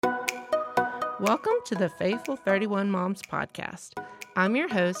Welcome to the Faithful 31 Moms podcast. I'm your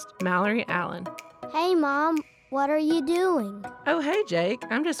host, Mallory Allen. Hey, Mom, what are you doing? Oh, hey, Jake.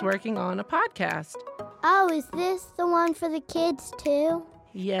 I'm just working on a podcast. Oh, is this the one for the kids, too?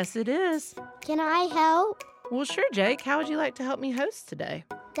 Yes, it is. Can I help? Well, sure, Jake. How would you like to help me host today?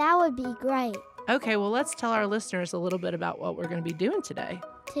 That would be great. Okay, well, let's tell our listeners a little bit about what we're going to be doing today.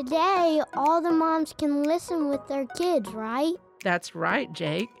 Today, all the moms can listen with their kids, right? That's right,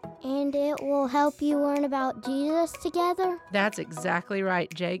 Jake. And it will help you learn about Jesus together? That's exactly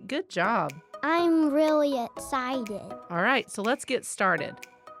right, Jake. Good job. I'm really excited. All right, so let's get started.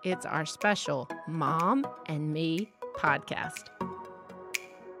 It's our special Mom and Me podcast.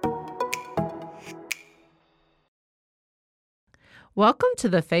 Welcome to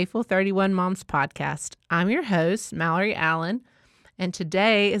the Faithful 31 Moms podcast. I'm your host, Mallory Allen, and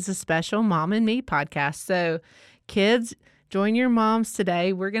today is a special Mom and Me podcast. So, kids, join your moms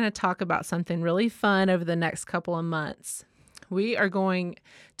today. We're going to talk about something really fun over the next couple of months. We are going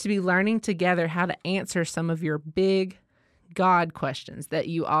to be learning together how to answer some of your big God questions that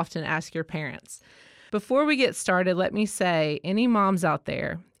you often ask your parents. Before we get started, let me say, any moms out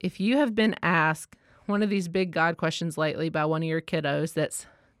there, if you have been asked one of these big God questions lately by one of your kiddos that's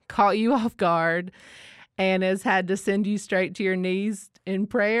caught you off guard and has had to send you straight to your knees in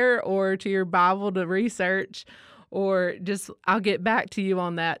prayer or to your Bible to research, or just, I'll get back to you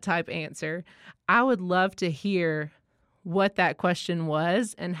on that type answer, I would love to hear what that question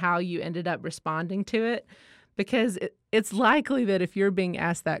was and how you ended up responding to it, because it's likely that if you're being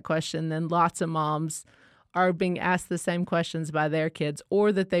asked that question, then lots of moms are being asked the same questions by their kids,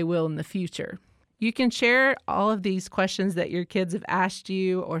 or that they will in the future. You can share all of these questions that your kids have asked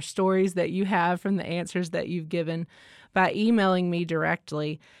you or stories that you have from the answers that you've given by emailing me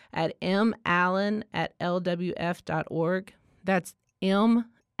directly at mallen@lwf.org. That's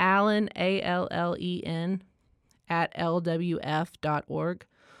mallen, ALLEN, @lwf.org.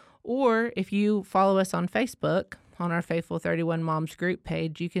 Or if you follow us on Facebook, on our Faithful 31 Moms group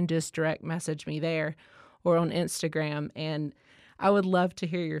page, you can just direct message me there, or on Instagram, and I would love to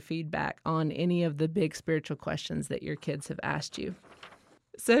hear your feedback on any of the big spiritual questions that your kids have asked you.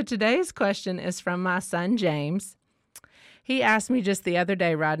 So today's question is from my son, James. He asked me just the other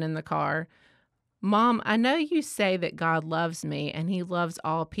day riding in the car, "Mom, I know you say that God loves me and he loves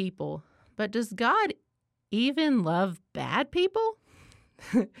all people, but does God even love bad people?"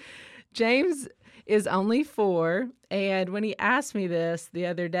 James is only 4, and when he asked me this the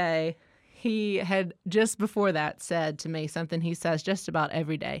other day, he had just before that said to me something he says just about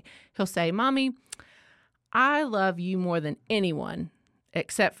every day. He'll say, "Mommy, I love you more than anyone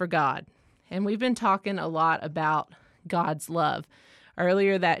except for God." And we've been talking a lot about God's love.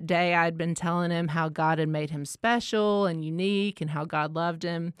 Earlier that day, I'd been telling him how God had made him special and unique and how God loved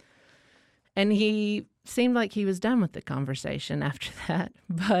him. And he seemed like he was done with the conversation after that.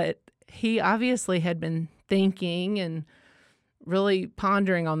 But he obviously had been thinking and really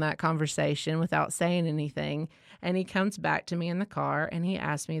pondering on that conversation without saying anything. And he comes back to me in the car and he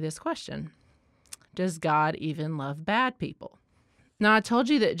asks me this question: "Does God even love bad people?" Now, I told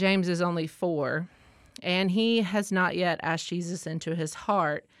you that James is only 4, and he has not yet asked Jesus into his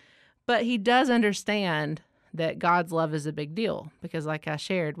heart, but he does understand that God's love is a big deal because, like I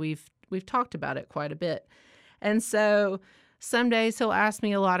shared, we've talked about it quite a bit. And so some days he'll ask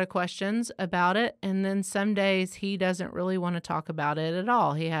me a lot of questions about it, and then some days he doesn't really want to talk about it at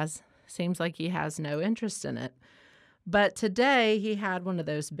all. Seems like he has no interest in it. But today he had one of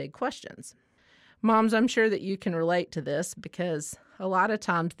those big questions. Moms, I'm sure that you can relate to this because a lot of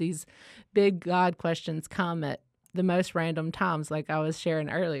times these big God questions come at the most random times, like I was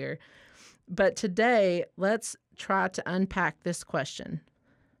sharing earlier. But today, let's try to unpack this question.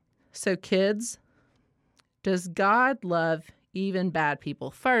 So kids, does God love even bad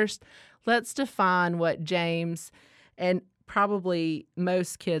people? First, let's define what James and probably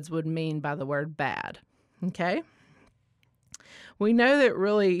most kids would mean by the word bad, okay? We know that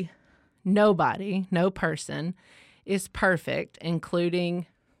really nobody, no person, is perfect, including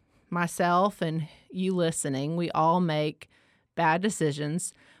myself and you listening. We all make bad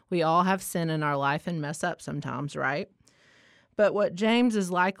decisions. We all have sin in our life and mess up sometimes, right? But what James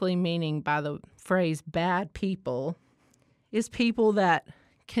is likely meaning by the phrase bad people is people that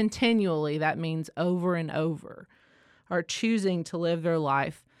continually, that means over and over, are choosing to live their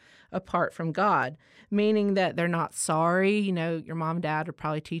life apart from God, meaning that they're not sorry. You know, your mom and dad are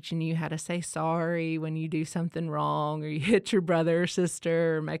probably teaching you how to say sorry when you do something wrong or you hit your brother or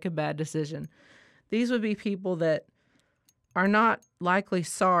sister or make a bad decision. These would be people that are not likely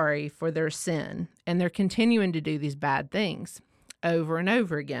sorry for their sin, and they're continuing to do these bad things over and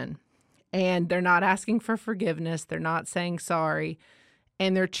over again. and they're not asking for forgiveness. They're not saying sorry,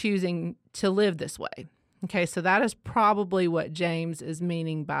 and they're choosing to live this way. Okay, so that is probably what James is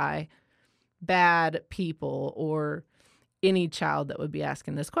meaning by bad people or any child that would be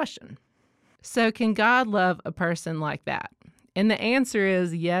asking this question. So can God love a person like that? And the answer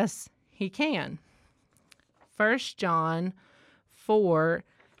is yes, he can. 1 John 4,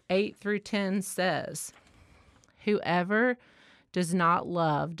 8 through 10 says, "Whoever does not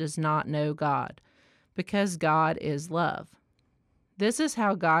love does not know God, because God is love. This is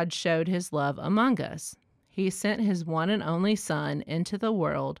how God showed his love among us. He sent his one and only Son into the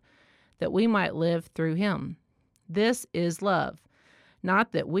world that we might live through him. This is love,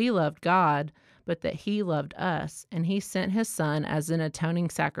 not that we loved God, but that he loved us, and he sent his Son as an atoning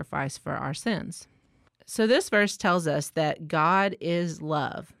sacrifice for our sins." So this verse tells us that God is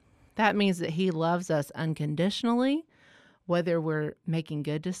love. That means that he loves us unconditionally, whether we're making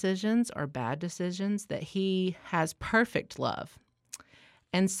good decisions or bad decisions, that he has perfect love.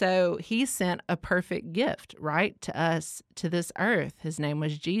 And so he sent a perfect gift, right, to us, to this earth. His name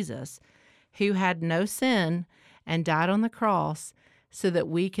was Jesus, who had no sin and died on the cross so that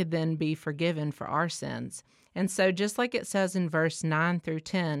we could then be forgiven for our sins. And so just like it says in verse 9 through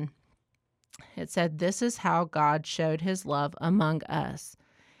 10, it said, "This is how God showed his love among us.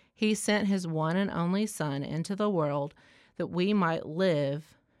 He sent his one and only Son into the world that we might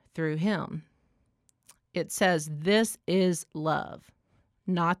live through him." It says, this is love.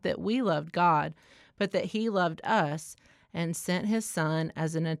 Not that we loved God, but that he loved us and sent his Son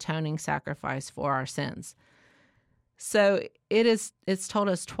as an atoning sacrifice for our sins. So it's told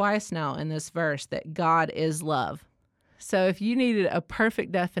us twice now in this verse that God is love. So if you needed a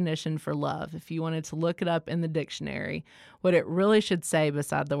perfect definition for love, if you wanted to look it up in the dictionary, what it really should say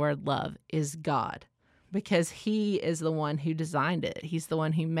beside the word love is God, because he is the one who designed it. He's the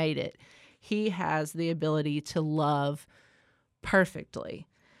one who made it. He has the ability to love perfectly.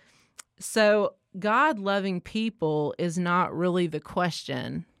 So God loving people is not really the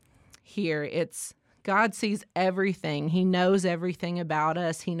question here. It's God sees everything. He knows everything about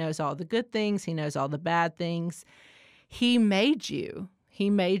us. He knows all the good things. He knows all the bad things. He made you. He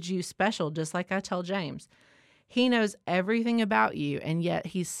made you special, just like I tell James. He knows everything about you, and yet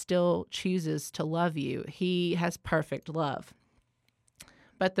he still chooses to love you. He has perfect love.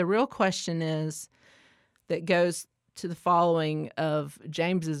 But the real question is, that goes to the following of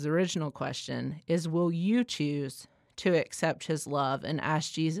James's original question, is will you choose to accept his love and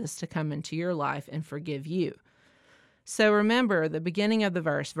ask Jesus to come into your life and forgive you? So remember the beginning of the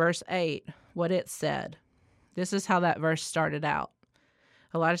verse, verse 8, what it said. This is how that verse started out.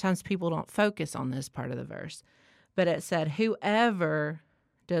 A lot of times people don't focus on this part of the verse, but it said, "Whoever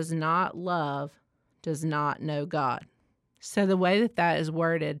does not love does not know God." So the way that that is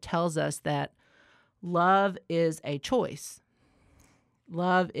worded tells us that love is a choice.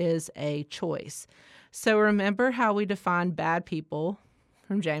 Love is a choice. So remember how we define bad people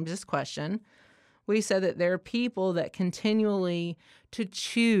from James's question. We said that there are people that continually to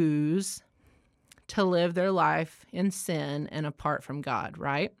choose to live their life in sin and apart from God,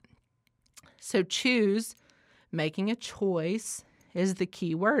 right? So choose, making a choice, is the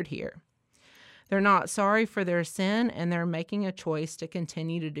key word here. They're not sorry for their sin, and they're making a choice to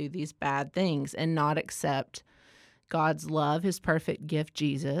continue to do these bad things and not accept God's love, his perfect gift,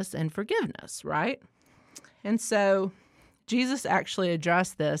 Jesus, and forgiveness, right? And so Jesus actually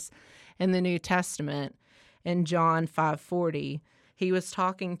addressed this in the New Testament in John 5:40. He was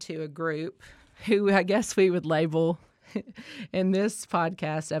talking to a group who I guess we would label in this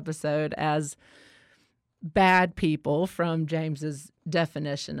podcast episode as bad people from James's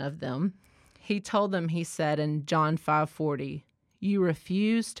definition of them. He told them, he said in John 5:40, "You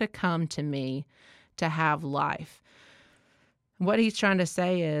refuse to come to me to have life." What he's trying to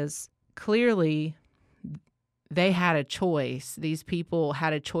say is, clearly, they had a choice. These people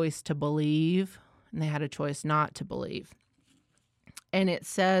had a choice to believe, and they had a choice not to believe. And it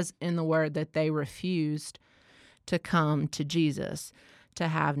says in the word that they refused to come to Jesus to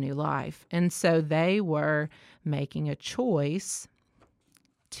have new life. And so they were making a choice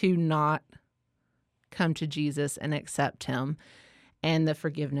to not come to Jesus and accept him and the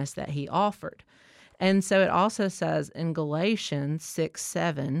forgiveness that he offered. And so it also says in Galatians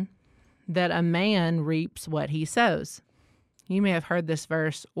 6:7 that a man reaps what he sows. You may have heard this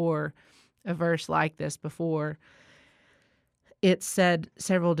verse or a verse like this before. It's said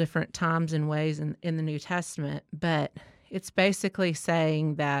several different times and ways in the New Testament, but it's basically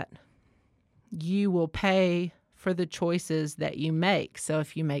saying that you will pay for the choices that you make. So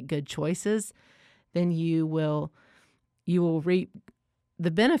if you make good choices, then you will reap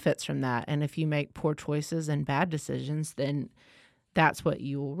the benefits from that. And if you make poor choices and bad decisions, then that's what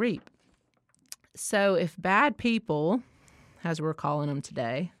you will reap. So if bad people, as we're calling them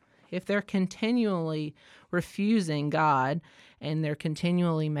today, if they're continually refusing God and they're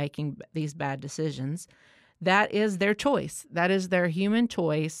continually making these bad decisions, that is their choice. That is their human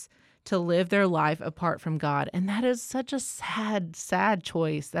choice to live their life apart from God. And that is such a sad, sad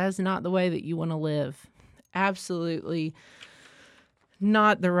choice. That is not the way that you want to live. Absolutely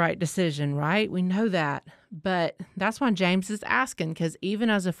not the right decision, right? We know that. But that's why James is asking, because even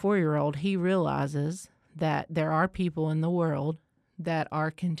as a 4-year-old, he realizes that there are people in the world that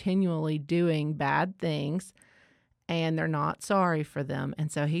are continually doing bad things and they're not sorry for them.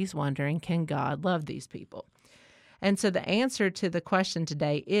 And so he's wondering, can God love these people? And so the answer to the question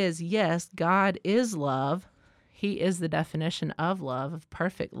today is yes, God is love. He is the definition of love, of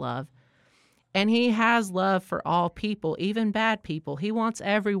perfect love. And he has love for all people, even bad people. He wants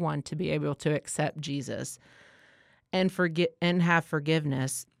everyone to be able to accept Jesus and have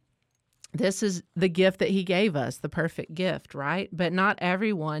forgiveness. This is the gift that he gave us, the perfect gift, right? But not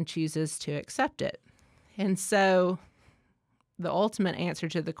everyone chooses to accept it. And so the ultimate answer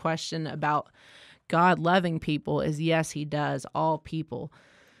to the question about God loving people is yes, he does, all people.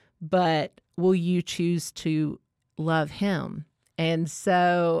 But will you choose to love him? And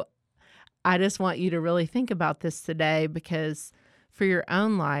so I just want you to really think about this today, because for your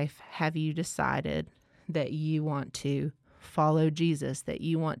own life, have you decided that you want to follow Jesus, that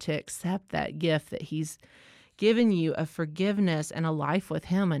you want to accept that gift that he's given you of forgiveness and a life with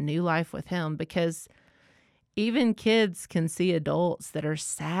him, a new life with him? Because even kids can see adults that are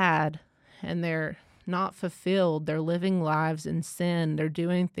sad and they're not fulfilled. They're living lives in sin. They're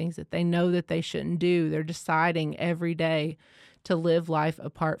doing things that they know that they shouldn't do. They're deciding every day to live life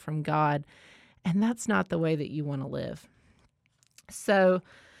apart from God. And that's not the way that you want to live. So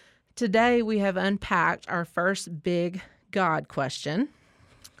today we have unpacked our first big God question.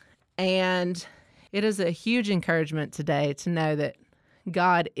 And it is a huge encouragement today to know that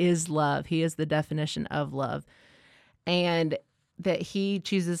God is love. He is the definition of love. And that he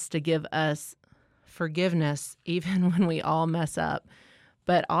chooses to give us forgiveness even when we all mess up.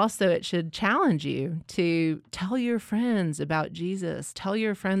 But also it should challenge you to tell your friends about Jesus. Tell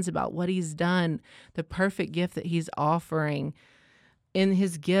your friends about what he's done, the perfect gift that he's offering in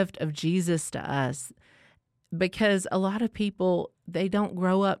his gift of Jesus to us. Because a lot of people, they don't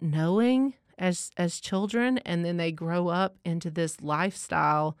grow up knowing as children, and then they grow up into this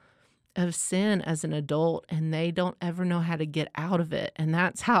lifestyle of sin as an adult, and they don't ever know how to get out of it. And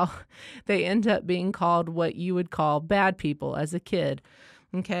that's how they end up being called what you would call bad people as a kid.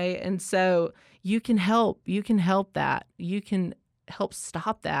 Okay. And so you can help that. You can help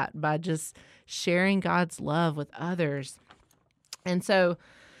stop that by just sharing God's love with others. And so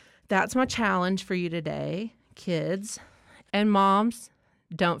that's my challenge for you today, kids and moms.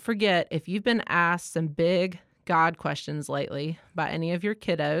 Don't forget, if you've been asked some big God questions lately by any of your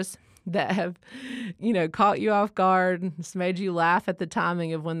kiddos that have, caught you off guard, it's made you laugh at the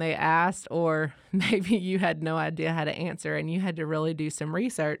timing of when they asked, or maybe you had no idea how to answer and you had to really do some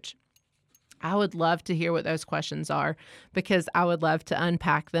research, I would love to hear what those questions are, because I would love to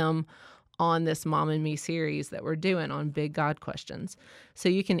unpack them on this Mom and Me series that we're doing on big God questions. So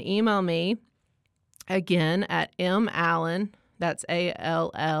you can email me again at mallen, that's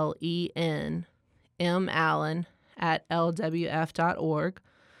ALLEN, mallen @lwf.org,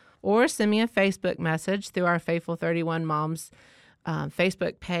 or send me a Facebook message through our Faithful 31 Moms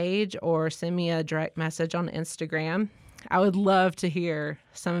Facebook page, or send me a direct message on Instagram. I would love to hear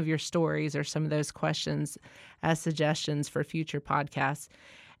some of your stories or some of those questions as suggestions for future podcasts.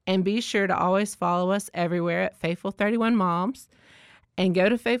 And be sure to always follow us everywhere at Faithful 31 Moms, and go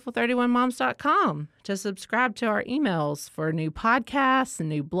to faithful31moms.com to subscribe to our emails for new podcasts and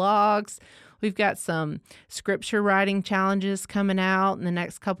new blogs. We've got some scripture writing challenges coming out in the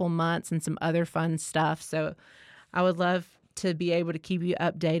next couple months and some other fun stuff. So I would love to be able to keep you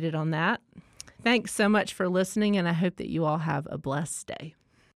updated on that. Thanks so much for listening, and I hope that you all have a blessed day.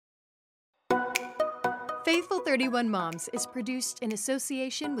 Faithful 31 Moms is produced in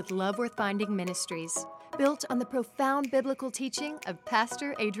association with Love Worth Finding Ministries, built on the profound biblical teaching of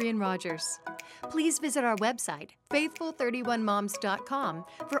Pastor Adrian Rogers. Please visit our website, faithful31moms.com,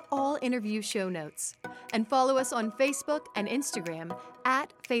 for all interview show notes. And follow us on Facebook and Instagram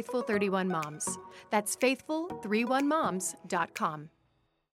at Faithful31Moms. That's faithful31moms.com.